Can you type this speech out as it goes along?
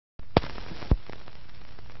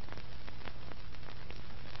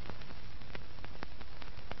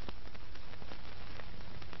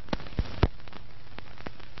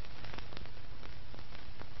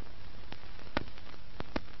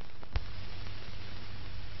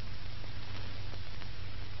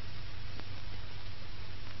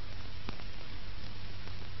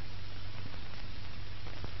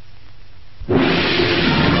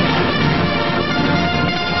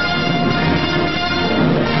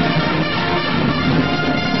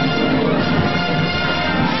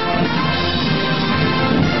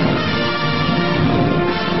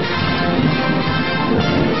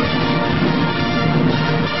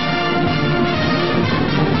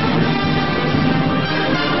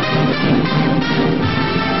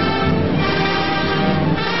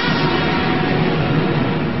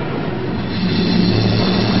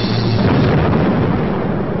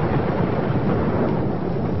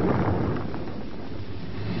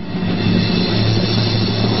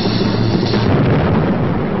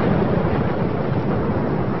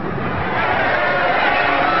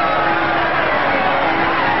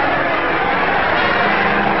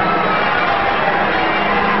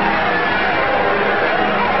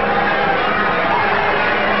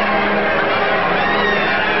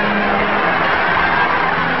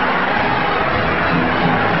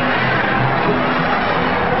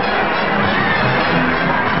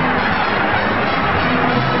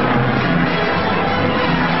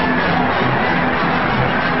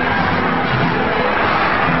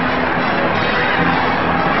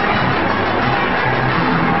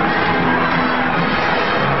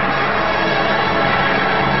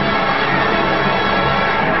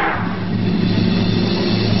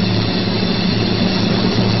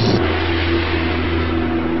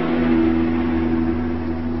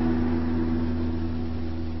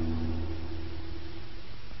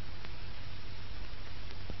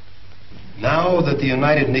Now that the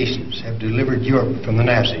United Nations have delivered Europe from the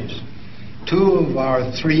Nazis, two of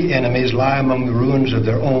our three enemies lie among the ruins of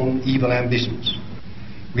their own evil ambitions.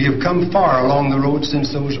 We have come far along the road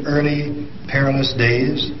since those early, perilous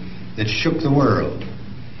days that shook the world.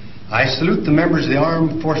 I salute the members of the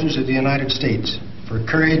armed forces of the United States for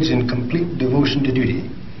courage and complete devotion to duty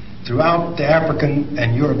throughout the African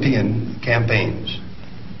and European campaigns.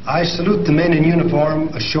 I salute the men in uniform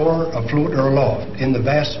ashore, afloat, or aloft in the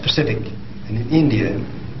vast Pacific and in India,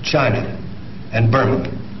 China, and Burma.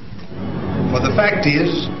 For the fact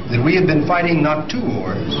is that we have been fighting not two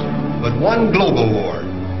wars, but one global war.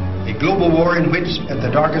 A global war in which, at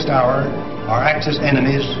the darkest hour, our Axis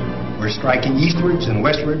enemies were striking eastwards and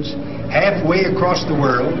westwards, halfway across the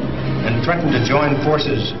world, and threatened to join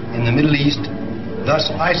forces in the Middle East, thus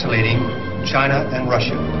isolating China and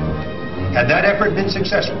Russia. Had that effort been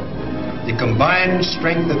successful, the combined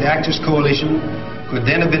strength of the Axis coalition could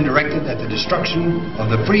then have been directed at the destruction of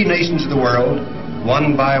the free nations of the world,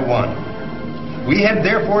 one by one. We had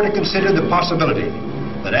therefore to consider the possibility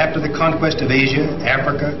that after the conquest of Asia,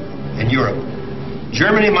 Africa, and Europe,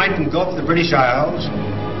 Germany might engulf the British Isles,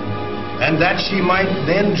 and that she might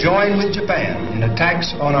then join with Japan in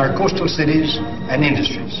attacks on our coastal cities and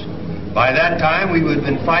industries. By that time, we would have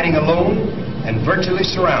been fighting alone and virtually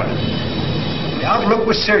surrounded. The outlook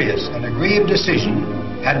was serious, and a grave decision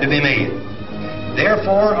had to be made.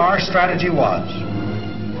 Therefore, our strategy was,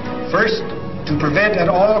 first, to prevent at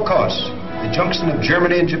all costs the junction of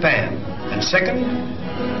Germany and Japan, and second,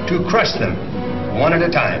 to crush them one at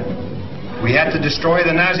a time. We had to destroy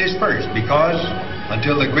the Nazis first, because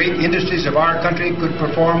until the great industries of our country could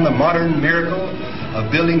perform the modern miracle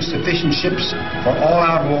of building sufficient ships for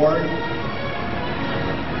all-out war,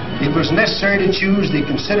 it was necessary to choose the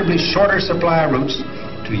considerably shorter supply routes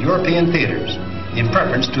to European theaters in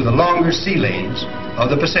preference to the longer sea lanes of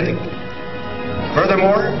the Pacific.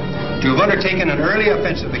 Furthermore, to have undertaken an early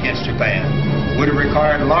offensive against Japan would have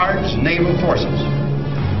required large naval forces.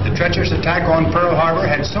 The treacherous attack on Pearl Harbor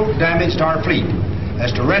had so damaged our fleet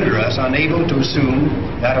as to render us unable to assume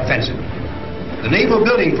that offensive. The naval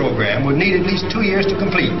building program would need at least 2 years to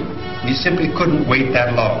complete. We simply couldn't wait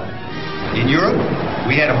that long. In Europe,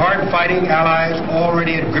 we had hard-fighting allies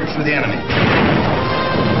already at grips with the enemy.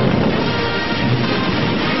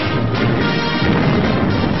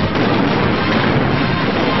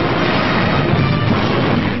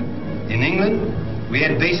 In England, we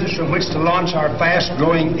had bases from which to launch our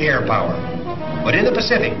fast-growing air power. But in the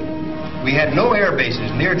Pacific, we had no air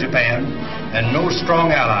bases near Japan and no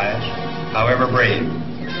strong allies, however brave.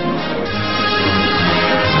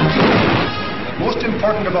 But most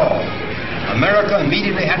important of all, America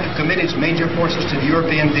immediately had to commit its major forces to the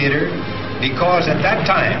European theater because at that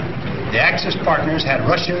time the Axis partners had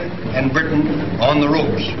Russia and Britain on the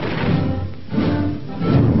ropes.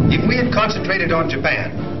 If we had concentrated on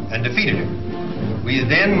Japan and defeated it, we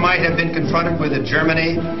then might have been confronted with a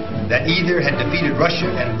Germany that either had defeated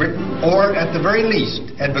Russia and Britain or at the very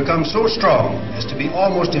least had become so strong as to be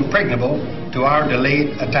almost impregnable to our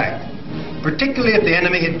delayed attack. Particularly if the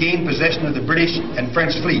enemy had gained possession of the British and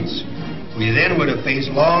French fleets, we then would have faced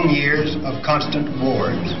long years of constant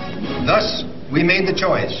wars. Thus, we made the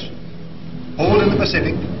choice: hold in the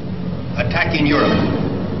Pacific, attack in Europe.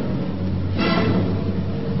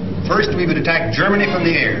 First, we would attack Germany from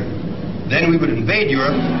the air. Then we would invade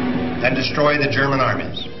Europe and destroy the German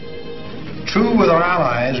armies. True, with our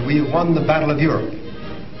allies, we won the Battle of Europe.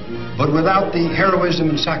 But without the heroism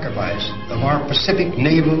and sacrifice of our Pacific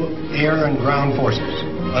naval, air, and ground forces,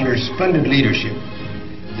 under splendid leadership,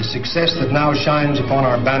 the success that now shines upon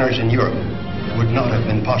our banners in Europe would not have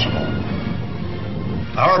been possible.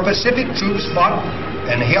 Our Pacific troops fought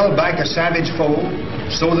and held back a savage foe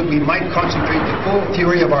so that we might concentrate the full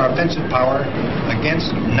fury of our offensive power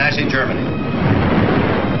against Nazi Germany.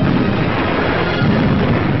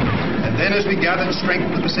 And then as we gathered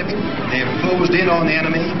strength in the Pacific, they have closed in on the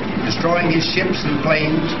enemy, destroying his ships and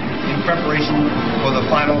planes in preparation for the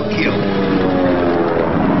final kill.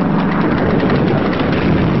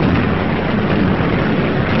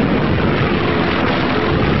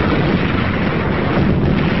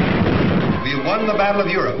 Won the Battle of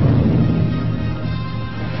Europe.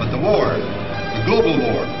 But the war, the global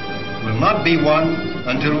war, will not be won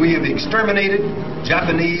until we have exterminated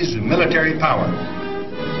Japanese military power.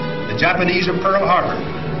 The Japanese of Pearl Harbor,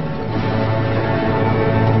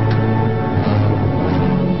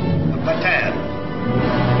 of Bataan,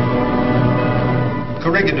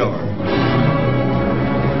 Corregidor,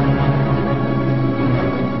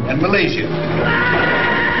 and Malaysia.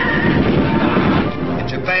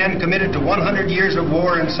 Japan committed to 100 years of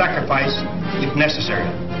war and sacrifice if necessary.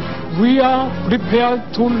 We are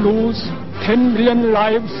prepared to lose 10 million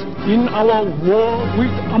lives in our war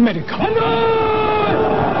with America.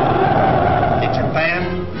 A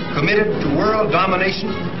Japan committed to world domination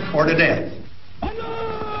or to death.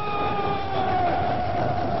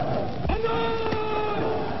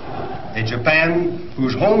 A Japan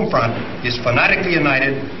whose home front is fanatically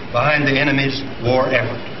united behind the enemy's war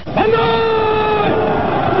effort.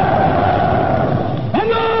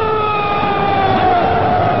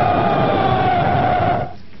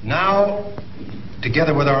 Now,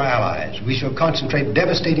 together with our allies, we shall concentrate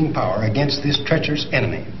devastating power against this treacherous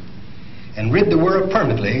enemy and rid the world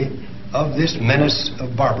permanently of this menace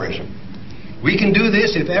of barbarism. We can do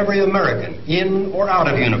this if every American, in or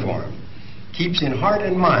out of uniform, keeps in heart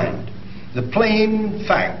and mind the plain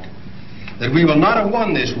fact that we will not have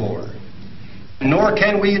won this war, nor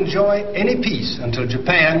can we enjoy any peace until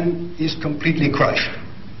Japan is completely crushed.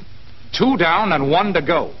 2 down and 1 to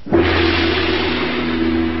go.